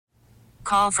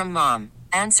Call from mom.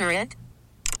 Answer it.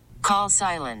 Call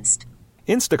silenced.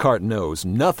 Instacart knows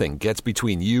nothing gets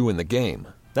between you and the game.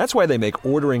 That's why they make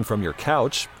ordering from your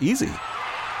couch easy.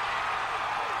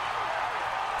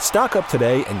 Stock up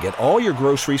today and get all your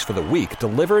groceries for the week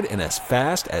delivered in as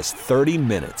fast as 30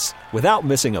 minutes without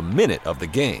missing a minute of the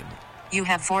game. You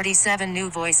have 47 new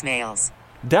voicemails.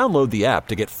 Download the app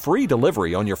to get free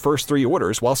delivery on your first 3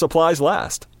 orders while supplies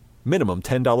last. Minimum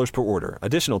 $10 per order.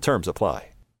 Additional terms apply.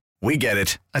 We get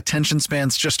it. Attention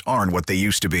spans just aren't what they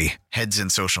used to be. Heads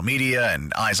in social media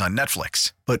and eyes on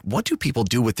Netflix. But what do people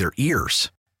do with their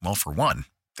ears? Well, for one,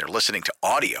 they're listening to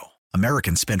audio.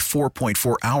 Americans spend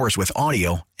 4.4 hours with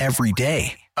audio every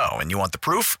day. Oh, and you want the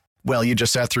proof? Well, you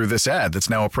just sat through this ad that's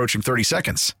now approaching 30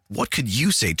 seconds. What could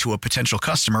you say to a potential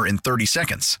customer in 30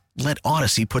 seconds? Let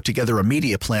Odyssey put together a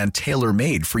media plan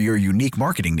tailor-made for your unique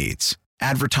marketing needs.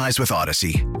 Advertise with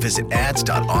Odyssey. Visit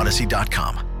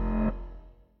ads.odyssey.com.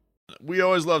 We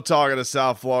always love talking to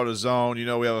South Florida Zone. You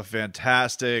know, we have a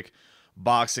fantastic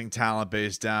boxing talent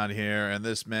base down here, and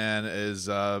this man is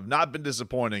not been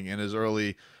disappointing in his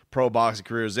early pro boxing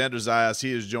career. Xander Zayas,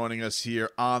 he is joining us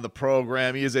here on the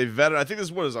program. He is a veteran. I think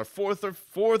this is our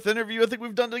fourth interview I think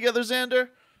we've done together, Xander.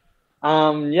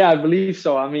 Yeah, I believe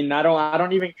so. I mean, I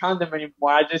don't even count them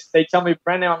anymore. They tell me,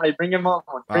 Brendan, I'm like, bring him on.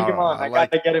 I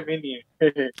got to get him in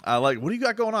here. What do you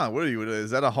got going on? Is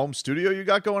that a home studio you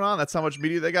got going on? That's how much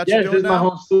media they got you doing now? Yeah, this is my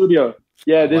home studio.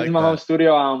 Yeah, this is my home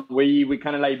studio. We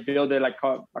kind of like built it like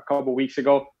a couple weeks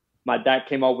ago. My dad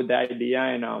came up with the idea,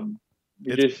 and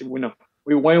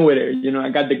we went with it. You know,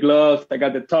 I got the gloves, I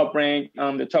got the top rank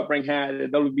hat, the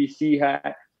WBC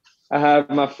hat. I have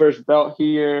my first belt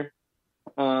here.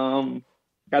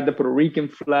 Got the Puerto Rican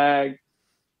flag.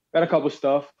 Got a couple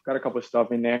stuff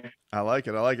in there. I like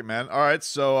it, man. All right,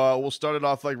 so we'll start it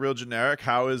off like real generic.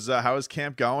 How is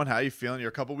camp going? How are you feeling? You're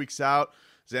a couple weeks out.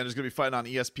 Xander's gonna be fighting on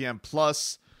ESPN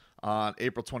Plus on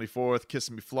April 24th,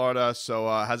 Kissimmee, Florida. So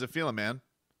how's it feeling, man?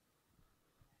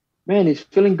 Man, he's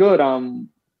feeling good.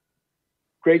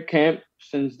 Great camp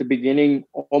since the beginning,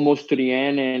 almost to the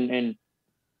end, and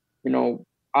you know,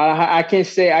 I can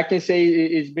say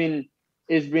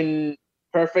it's been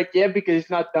perfect yet because it's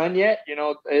not done yet. You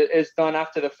know, it's done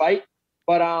after the fight.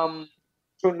 But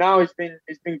so now it's been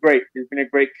great. It's been a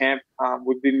great camp.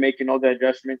 We've been making all the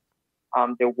adjustments.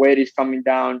 The weight is coming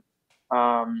down.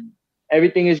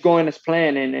 Everything is going as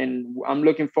planned, and I'm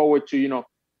looking forward to, you know,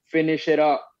 finish it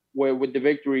up with the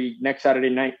victory next Saturday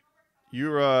night.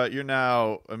 You're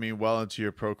now, I mean, well into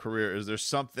your pro career. Is there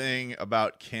something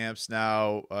about camps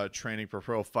now, training for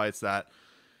pro fights that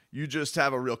you just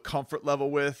have a real comfort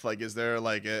level with? Like, is there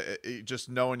like just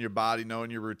knowing your body, knowing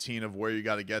your routine of where you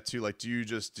got to get to? Like, do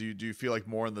you feel like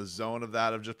more in the zone of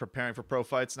that, of just preparing for pro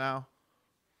fights now?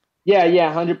 Yeah,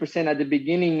 100%. At the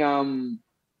beginning,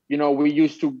 you know, we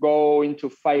used to go into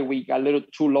fight week a little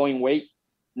too low in weight.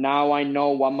 Now I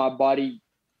know what my body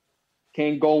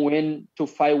can go in to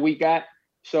fight week at.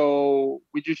 So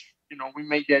we just, you know, we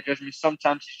make the adjustments.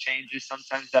 Sometimes it changes,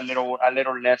 sometimes a little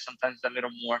less, sometimes a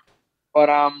little more. But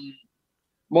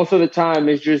most of the time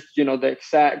it's just, you know, the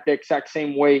exact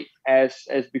same weight as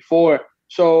before.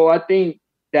 So I think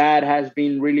that has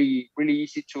been really, really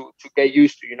easy to get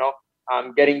used to, you know.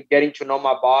 Getting to know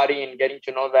my body and getting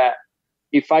to know that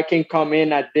if I can come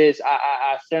in at this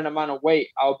a certain amount of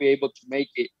weight, I'll be able to make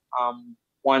it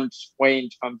once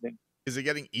weight comes in. Is it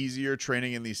getting easier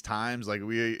training in these times? Like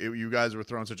you guys were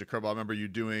throwing such a curveball. I remember you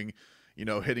doing, you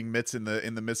know, hitting mitts in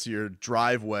the midst of your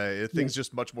driveway. Things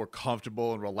just much more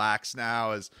comfortable and relaxed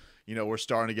now, as you know, we're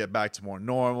starting to get back to more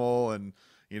normal, and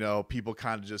you know, people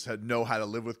kind of just know how to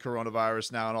live with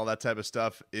coronavirus now and all that type of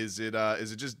stuff. Is it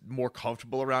just more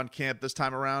comfortable around camp this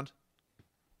time around?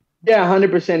 Yeah,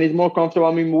 100%. It's more comfortable.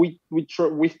 I mean, we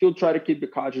still try to keep the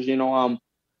cautious. You know,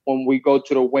 when we go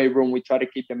to the weight room, we try to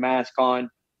keep the mask on.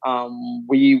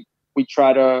 We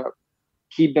try to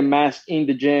keep the mask in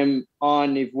the gym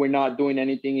on if we're not doing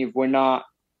anything, if we're not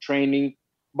training.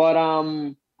 But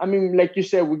I mean, like you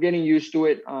said, we're getting used to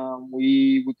it.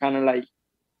 We kind of like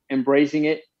embracing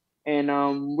it,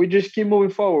 and we just keep moving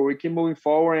forward. We keep moving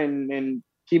forward and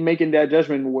keep making the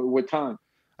adjustment with time.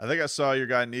 I think I saw your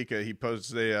guy Nika. He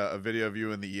posted a video of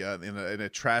you in a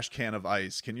trash can of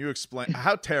ice. Can you explain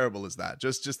how terrible is that?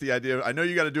 Just the idea. I know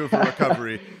you got to do it for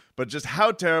recovery, but just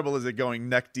how terrible is it going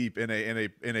neck deep in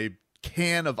a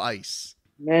can of ice?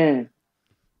 Man,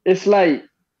 it's like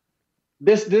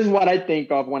this is what I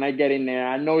think of when I get in there.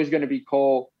 I know it's gonna be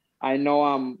cold. I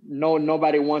know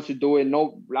nobody wants to do it.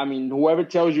 No, I mean, whoever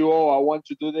tells you, oh, I want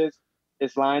to do this,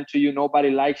 is lying to you. Nobody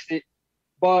likes it,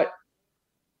 but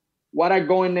what I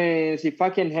go in there is, if I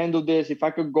can handle this, if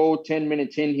I could go 10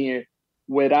 minutes in here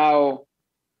without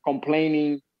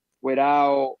complaining,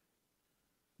 without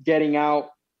getting out.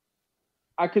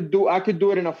 I could do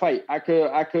it in a fight. I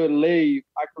could live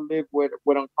with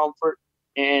uncomfort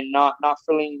and not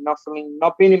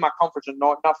being in my comfort zone,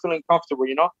 not feeling comfortable,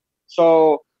 you know.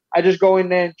 So I just go in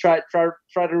there and try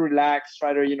to relax,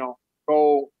 try to, you know,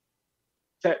 go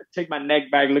take my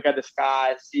neck back, look at the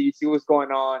sky, see what's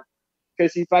going on.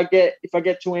 Because if I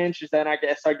get 2 inches, then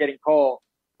start getting cold.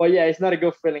 But yeah, it's not a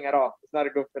good feeling at all. It's not a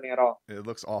good feeling at all. It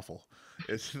looks awful.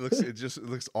 It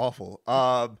looks awful.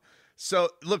 So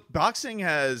look, boxing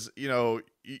has, you know,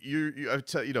 I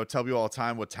tell you all the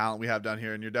time what talent we have down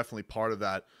here, and you're definitely part of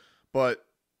that. But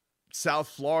South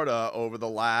Florida over the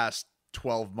last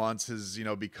 12 months has, you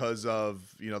know, because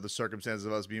of, you know, the circumstances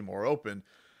of us being more open,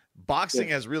 boxing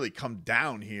has really come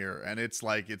down here, and it's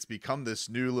become this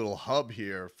new little hub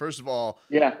here. First of all,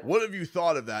 what have you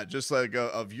thought of that? Just like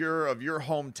of your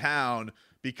hometown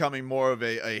becoming more of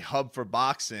a hub for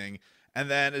boxing. And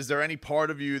then is there any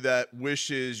part of you that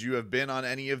wishes you have been on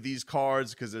any of these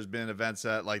cards? Because there's been events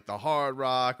at like the Hard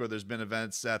Rock, or there's been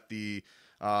events at the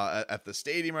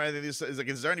stadium or anything.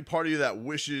 Is there any part of you that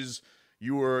wishes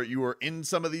you were in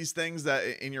some of these things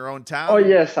that in your own town? Oh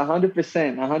yes, 100%,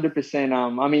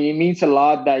 100%. I mean, it means a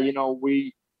lot that, you know,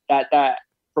 that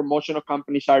promotional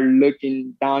companies are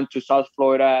looking down to South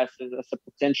Florida as a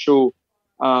potential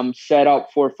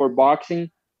setup for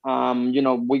boxing. You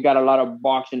know, we got a lot of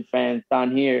boxing fans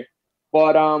down here,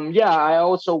 but yeah, I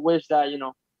also wish that, you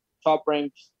know, Top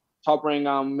Rank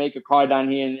make a card down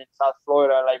here in South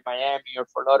Florida, like Miami or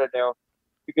Fort Lauderdale,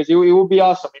 because it would be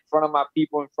awesome in front of my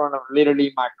people, in front of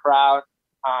literally my crowd.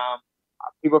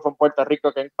 People from Puerto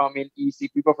Rico can come in easy.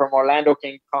 People from Orlando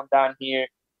can come down here.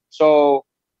 So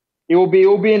it will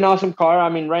be an awesome card. I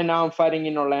mean, right now I'm fighting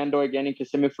in Orlando again, in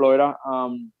Kissimmee, Florida,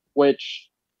 which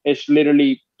is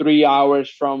literally 3 hours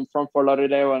from Fort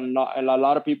Lauderdale, and a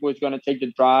lot of people is going to take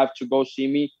the drive to go see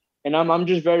me. And I'm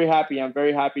just very happy. I'm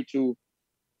very happy for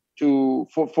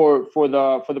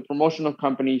the promotional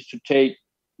companies to take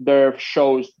their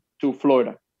shows to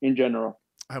Florida in general.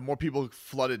 Have more people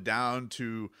flooded down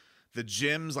to the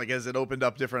gyms? Like, has it opened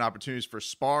up different opportunities for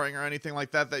sparring or anything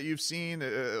like that you've seen?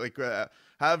 How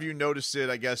have you noticed it,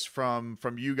 I guess, from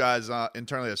you guys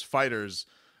internally as fighters?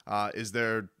 Is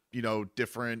there, you know,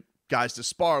 different guys to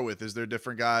spar with? Is there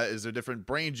different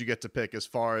brains you get to pick as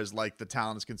far as like the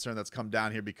talent is concerned that's come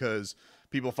down here because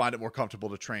people find it more comfortable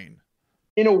to train?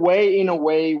 In a way,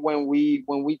 when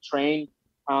we train,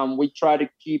 we try to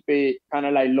keep it kind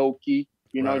of like low key,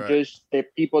 you know, just the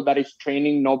people that is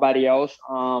training, nobody else.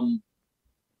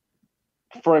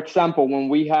 For example, when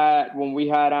we had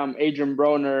Adrian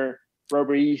Broner,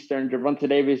 Robert Eastern, Gervonta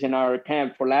Davis in our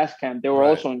camp for last camp, they were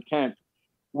also in camp.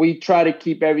 We try to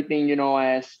keep everything, you know,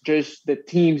 as just the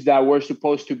teams that were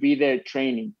supposed to be there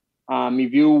training.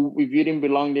 If you didn't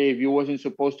belong there, if you wasn't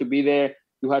supposed to be there,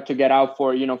 you had to get out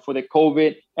for the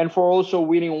COVID, and for also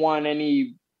we didn't want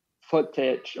any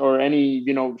footage or any,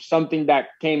 you know, something that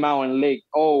came out and leaked.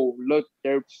 Oh, look,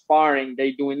 they're sparring,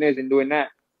 they doing this and doing that.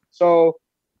 So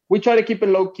we try to keep it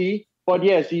low key, but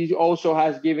yes, he also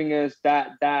has given us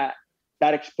that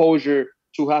exposure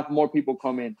to have more people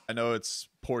come in. I know it's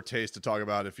poor taste to talk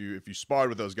about if you sparred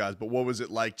with those guys, but what was it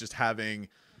like just having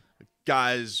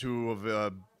guys who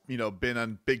have you know, been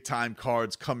on big time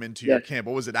cards come into your camp?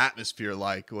 What was it atmosphere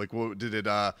like? Like, what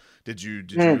did you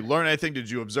learn anything? Did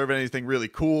you observe anything really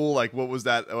cool? Like, what was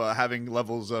that having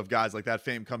levels of guys like that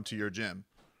fame come to your gym?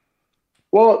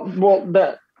 Well,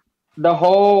 the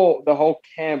whole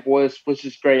camp was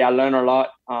just great. I learned a lot.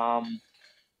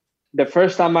 The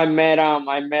first time I met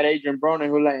Adrian Broner,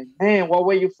 who like, man, what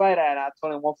weight you fight at? I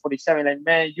told him 147. Like,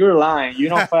 man, you're lying. You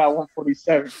don't fight at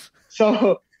 147.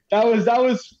 So that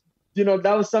was, you know,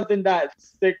 that was something that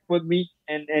stick with me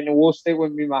and will stay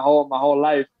with me my whole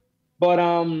life. But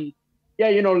yeah,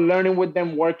 you know, learning with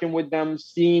them, working with them,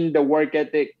 seeing the work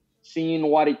ethic, seeing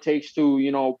what it takes to,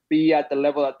 you know, be at the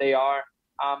level that they are,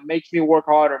 makes me work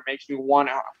harder, makes me want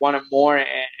it more, and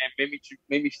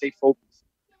made me stay focused.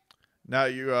 Now,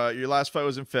 your last fight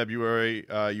was in February.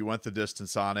 You went the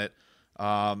distance on it.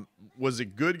 Was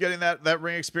it good getting that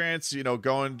ring experience? You know,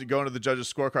 going to the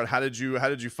judges' scorecard. How did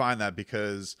you find that?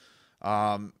 Because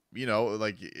you know,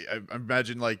 like I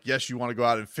imagine, like, yes, you want to go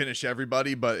out and finish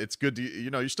everybody, but it's good to, you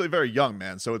know, you're still very young,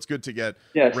 man. So it's good to get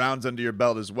rounds under your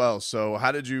belt as well. So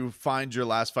how did you find your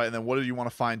last fight, and then what did you want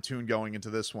to fine tune going into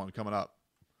this one coming up?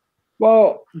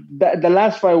 Well, the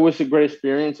last fight was a great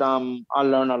experience. I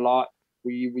learned a lot.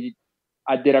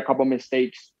 I did a couple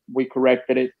mistakes. We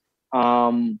corrected it.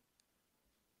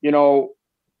 You know,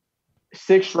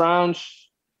 6 rounds,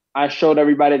 I showed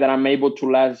everybody that I'm able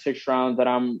to last 6 rounds, that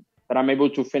I'm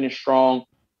able to finish strong.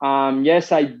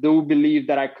 Yes, I do believe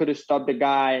that I could have stopped the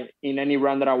guy in any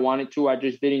round that I wanted to. I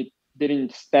just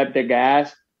didn't step the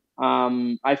gas.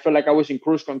 I feel like I was in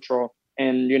cruise control,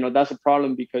 and that's a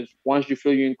problem because once you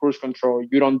feel you're in cruise control,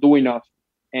 you don't do enough.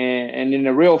 And in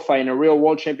a real fight, in a real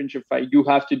world championship fight, you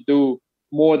have to do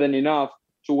more than enough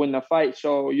to win the fight.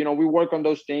 So we work on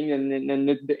those things, and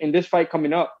in this fight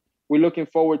coming up, we're looking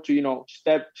forward to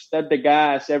step the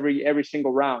gas every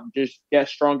single round, just get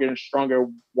stronger and stronger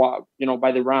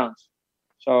by the rounds.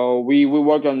 So we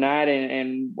work on that,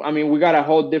 and I mean we got a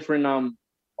whole different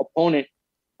opponent,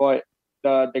 but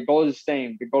the goal is the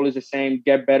same. The goal is the same: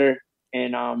 get better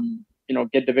and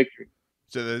get the victory.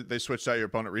 So they switched out your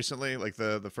opponent recently, like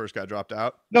the first guy dropped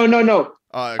out. No.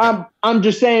 Okay. I'm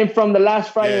just saying from the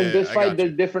last fight and this fight,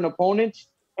 there's different opponents,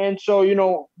 and so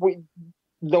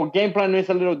the game plan is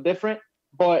a little different.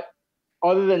 But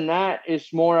other than that,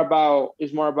 it's more about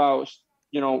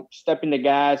stepping the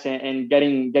gas and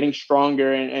getting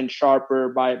stronger and sharper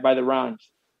by the rounds.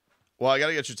 Well, I got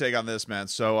to get your take on this, man.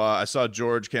 So I saw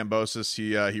George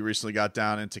Kambosos. He recently got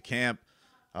down into camp.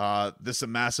 This is a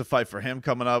massive fight for him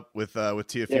coming up with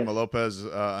Teofimo Lopez,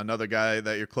 another guy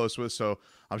that you're close with. So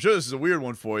I'm sure this is a weird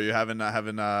one for you, having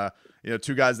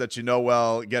two guys that you know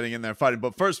well getting in there and fighting.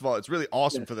 But first of all, it's really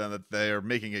awesome for them that they are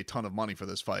making a ton of money for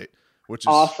this fight, which is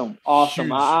awesome. Huge.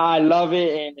 I love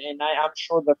it, and I'm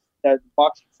sure that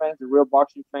boxing fans, the real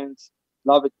boxing fans,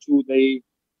 love it too.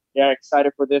 They're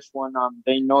excited for this one.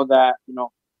 They know that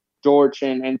George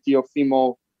and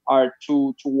Teofimo are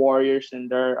two warriors, and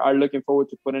they are looking forward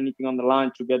to put anything on the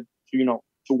line to get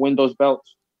to win those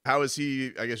belts. How is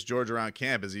he? I guess George around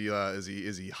camp, is he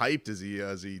hyped?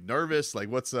 Is he nervous? Like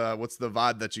what's the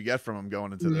vibe that you get from him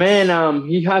going into this? Man,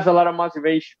 he has a lot of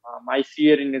motivation. I see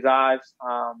it in his eyes.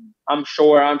 I'm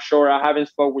sure. I haven't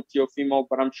spoke with Teofimo,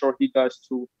 but I'm sure he does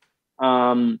too.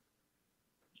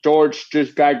 George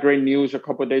just got great news a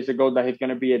couple of days ago that he's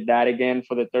going to be a dad again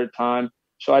for the third time.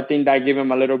 So I think that gave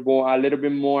him a little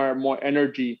bit more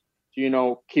energy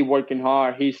to keep working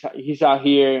hard. He's out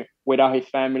here without his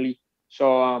family,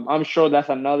 so I'm sure that's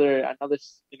another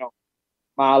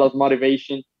mile of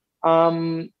motivation.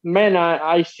 Man,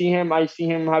 I see him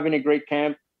having a great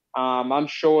camp. I'm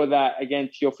sure that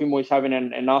again Teofimo is having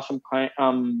an awesome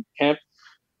camp,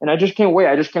 and I just can't wait.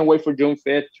 I just can't wait for June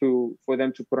 5th for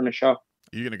them to put on a show.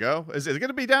 You gonna go? Is it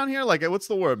gonna be down here? Like, what's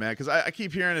the word, man? Because I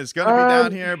keep hearing it's gonna be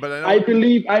down here, but I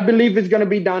believe it's gonna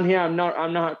be down here. I'm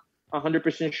not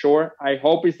 100% sure. I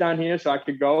hope it's down here so I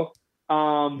could go.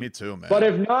 Me too, man. But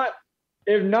if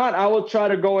not, I will try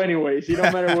to go anyways. No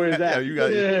matter where it's at.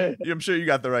 I'm sure you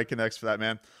got the right connects for that,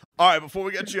 man. All right, before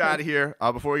we get you out of here,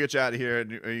 and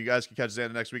you guys can catch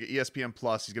Xander next week at ESPN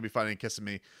Plus. He's gonna be fighting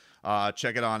Kissimmee.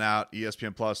 Check it on out.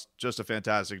 ESPN Plus, just a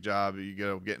fantastic job.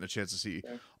 You getting a chance to see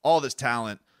all this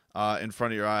talent in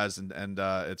front of your eyes, and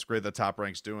it's great that Top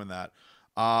Rank's doing that.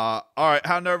 All right,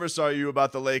 how nervous are you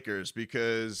about the Lakers?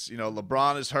 Because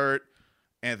LeBron is hurt,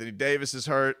 Anthony Davis is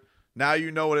hurt. Now you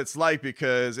know what it's like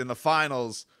because in the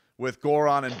finals with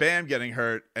Goran and Bam getting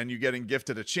hurt and you getting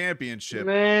gifted a championship.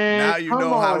 Man, now you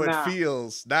know how it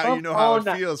feels. Now you know how it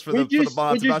feels for the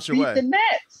bonds about your way. The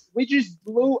Nets. We just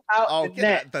blew out the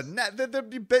Nets. The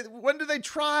net. When do they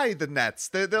try the Nets?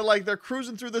 They're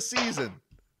cruising through the season.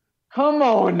 Come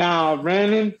on now,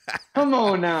 Brandon. Come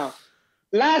on now.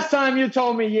 Last time you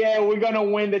told me, we're gonna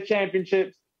win the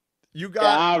championships. You got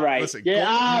all right. Listen, you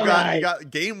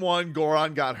got game one.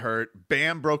 Goran got hurt.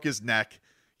 Bam broke his neck.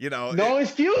 No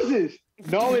excuses.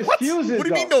 No excuses. What do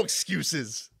you mean no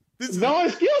excuses? No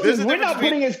excuses. We're not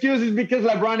putting excuses because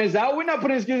LeBron is out. We're not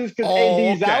putting excuses because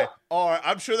AD is out. All right.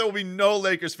 I'm sure there will be no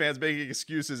Lakers fans making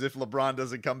excuses if LeBron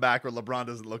doesn't come back or LeBron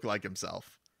doesn't look like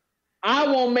himself. I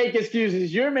won't make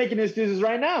excuses. You're making excuses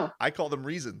right now. I call them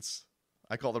reasons.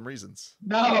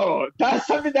 No, that's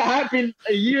something that happened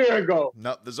a year ago.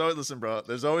 No, there's always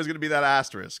going to be that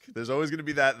asterisk. There's always going to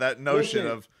be that notion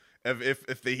of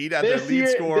if the Heat had their lead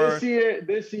scorer.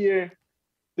 This year,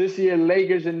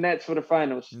 Lakers and Nets for the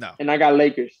finals. No, and I got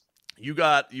Lakers. You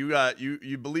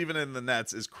believing in the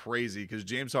Nets is crazy because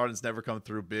James Harden's never come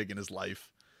through big in his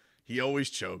life. He always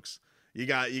chokes. You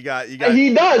got. He does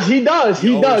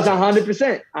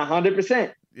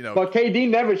 100%. But KD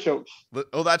never chokes.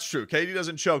 Oh, that's true. KD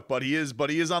doesn't choke, but he is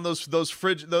on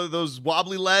those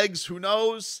wobbly legs. Who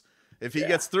knows if he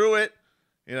gets through it?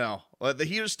 The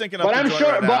Heat are stinking up. But I'm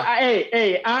sure. Right but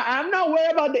I'm not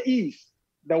worried about the East.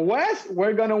 The West,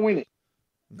 we're gonna win it.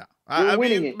 No, I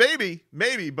mean,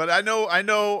 maybe, but I know when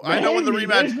the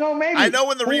rematch. There's no maybe. I know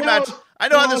when the rematch. I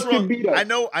know how this works. I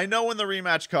know when the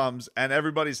rematch comes and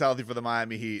everybody's healthy for the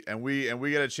Miami Heat, and we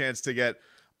get a chance to get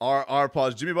our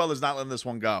pause. Jimmy Butler's not letting this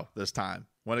one go this time.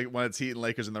 when it's Heat and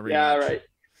Lakers in the rematch. Yeah, right.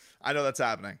 I know that's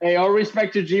happening. Hey, all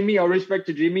respect to Jimmy. All respect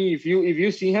to Jimmy. If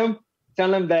you see him,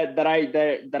 tell him that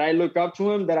I look up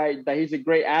to him. That he's a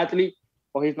great athlete.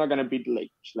 Well, he's not gonna beat the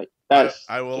Lakers. Like that's.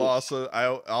 I'll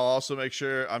also make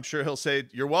sure. I'm sure he'll say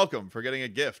you're welcome for getting a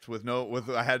gift with I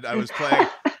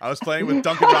was playing with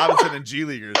Duncan Robinson and G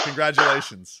Leaguers.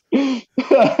 Congratulations.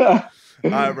 All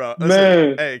right, bro.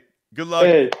 Listen, hey, good luck.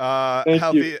 Hey,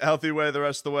 healthy way the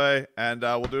rest of the way, and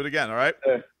we'll do it again. All right.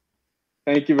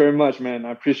 Thank you very much, man.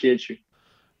 I appreciate you.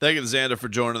 Thank you to Xander for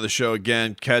joining the show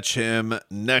again. Catch him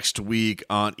next week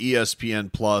on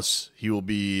ESPN Plus. He will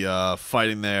be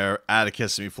fighting there at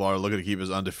Kissimmee, Florida, looking to keep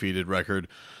his undefeated record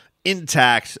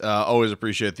intact. Always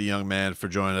appreciate the young man for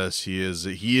joining us. He is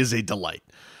a delight.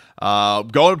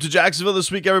 Going up to Jacksonville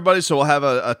this week, everybody, so we'll have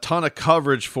a ton of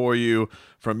coverage for you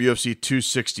from UFC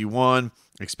 261.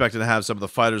 Expecting to have some of the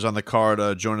fighters on the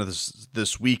card join us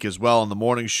this week as well on the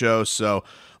morning show. So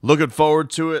looking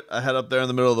forward to it. I head up there in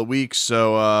the middle of the week,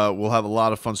 so we'll have a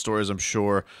lot of fun stories, I'm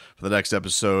sure, for the next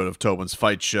episode of Tobin's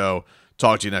Fight Show.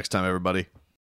 Talk to you next time, everybody.